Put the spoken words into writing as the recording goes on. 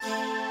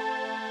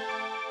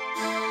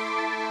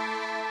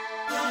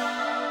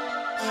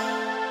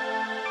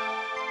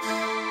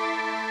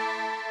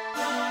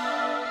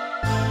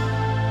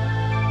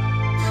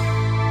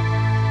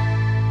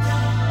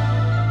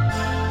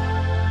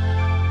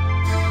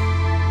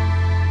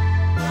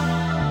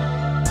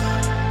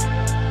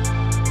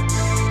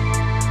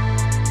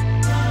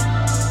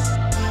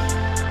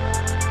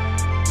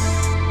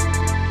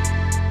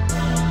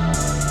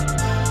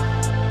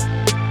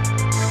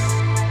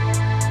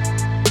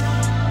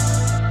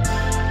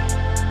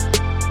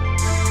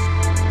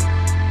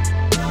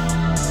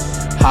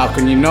How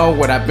can you know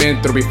what I've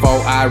been through before?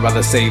 I'd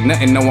rather say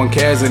nothing, no one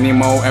cares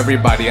anymore.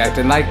 Everybody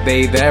acting like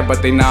they there,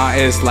 but they not.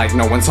 It's like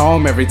no one's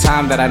home every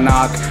time that I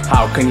knock.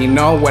 How can you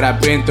know what I've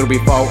been through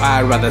before?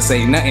 I'd rather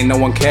say nothing, no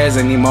one cares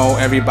anymore.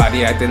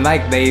 Everybody acting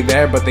like they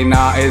there, but they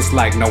not. It's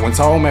like no one's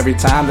home every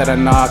time that I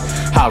knock.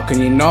 How can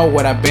you know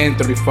what I've been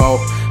through before?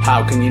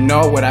 How can you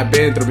know what I've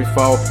been through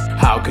before?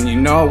 How can you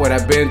know what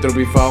I've been through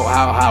before?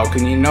 How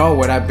can you know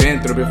what I've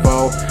been through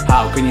before?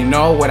 How can you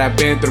know what I've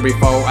been through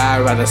before?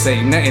 I'd rather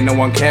say nothing, no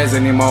one cares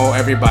anymore.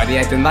 Everybody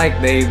acting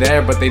like they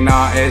there, but they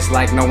not. It's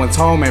like no one's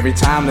home every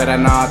time that I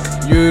knock.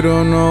 You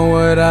don't know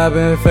what I've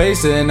been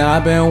facing.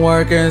 I've been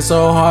working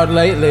so hard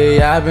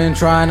lately. I've been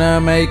trying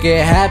to make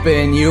it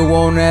happen. You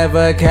won't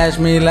ever catch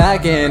me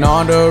lacking.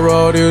 On the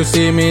road you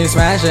see me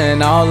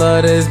smashing. All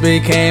of this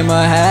became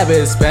a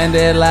habit. Spend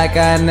it like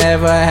I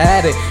never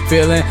had it.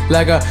 Feeling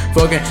like a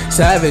fucking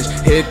savage.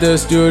 Hit the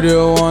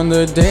studio on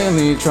the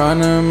daily, trying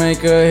to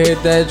make a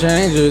hit that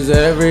changes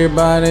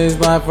everybody's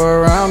life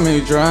around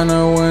me. Trying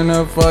to win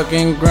a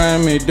fucking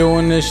Grammy.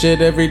 Doing this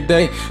shit every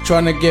day,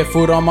 trying to get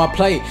food on my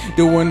plate.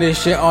 Doing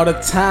this shit all the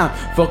time.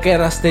 Fuck it,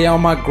 I stay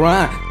on my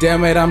grind.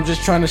 Damn it, I'm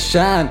just trying to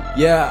shine.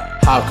 Yeah.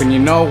 How can you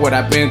know what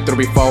I've been through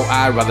before?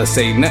 I'd rather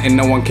say nothing,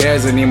 no one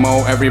cares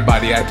anymore.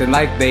 Everybody acting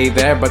like they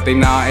there, but they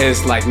not.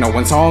 It's like no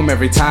one's home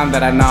every time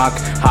that I knock.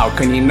 How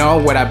can you know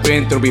what I've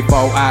been through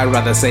before? I'd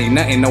rather say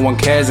nothing, no one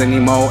cares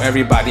anymore.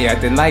 Everybody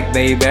acting like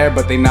they there,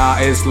 but they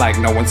not. It's like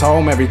no one's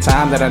home every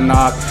time that I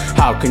knock.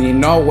 How can you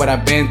know what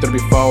I've been through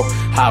before?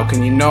 How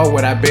can you know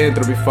what I've been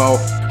through before?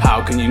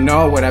 How can you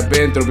know what I've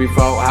been through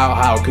before?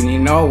 How can you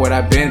know what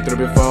I've been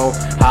through before?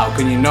 How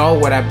can you know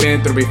what I've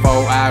been through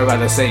before? I'd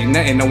rather say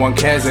nothing, no one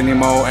cares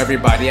anymore.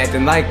 Everybody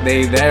acting like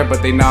they there,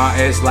 but they not.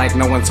 It's like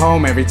no one's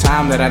home every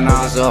time that I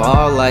knock. So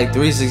all like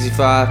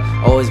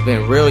 365, always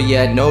been real,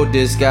 yeah, no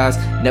disguise.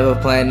 Never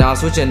plan on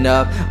switching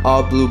up.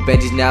 All blue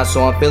Benjis now,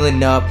 so I'm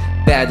filling up.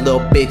 Bad little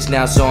bitch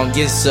now, so I'm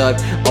getting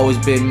sucked. Always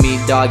been me,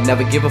 dog,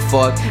 never give a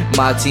fuck.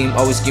 My team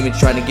always scheming,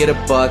 trying to get a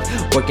buck.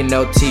 Working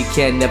OT,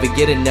 can't never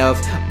get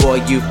enough. Boy,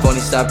 you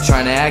phony, stop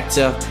trying to act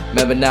tough.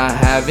 Remember not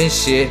having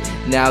shit,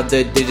 now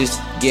the digits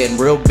getting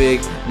real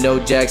big. No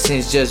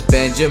Jacksons, just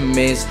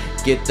Benjamins.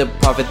 Get the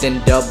profit,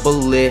 then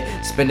double it.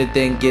 Spend it,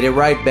 then get it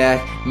right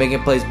back.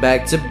 Making plays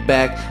back to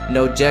back.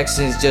 No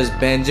Jacksons, just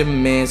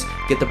Benjamins.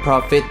 Get the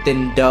profit,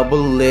 then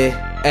double it.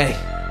 Ay.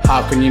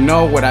 How can you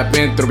know what I've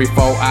been through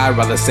before? I'd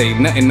rather say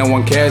nothing, no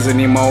one cares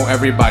anymore.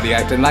 Everybody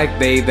acting like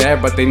they there,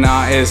 but they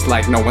not. It's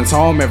like no one's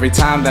home every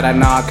time that I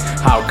knock.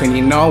 How can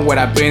you know what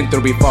I've been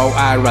through before?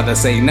 I'd rather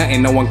say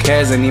nothing, no one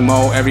cares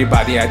anymore.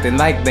 Everybody acting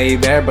like they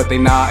there, but they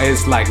not.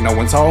 It's like no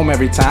one's home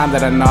every time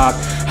that I knock.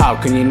 How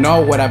can you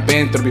know what I've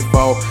been through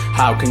before?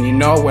 How can you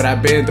know what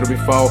I've been through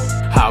before?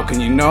 How can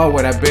you know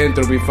what I've been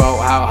through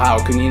before?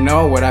 How can you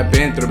know what I've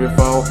been through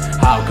before?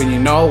 How can you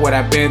know what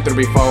I've been through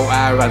before?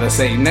 I'd rather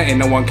say nothing,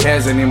 no one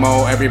cares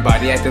anymore.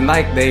 Everybody acting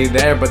like they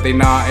there, but they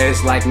not.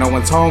 It's like no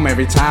one's home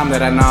every time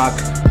that I knock.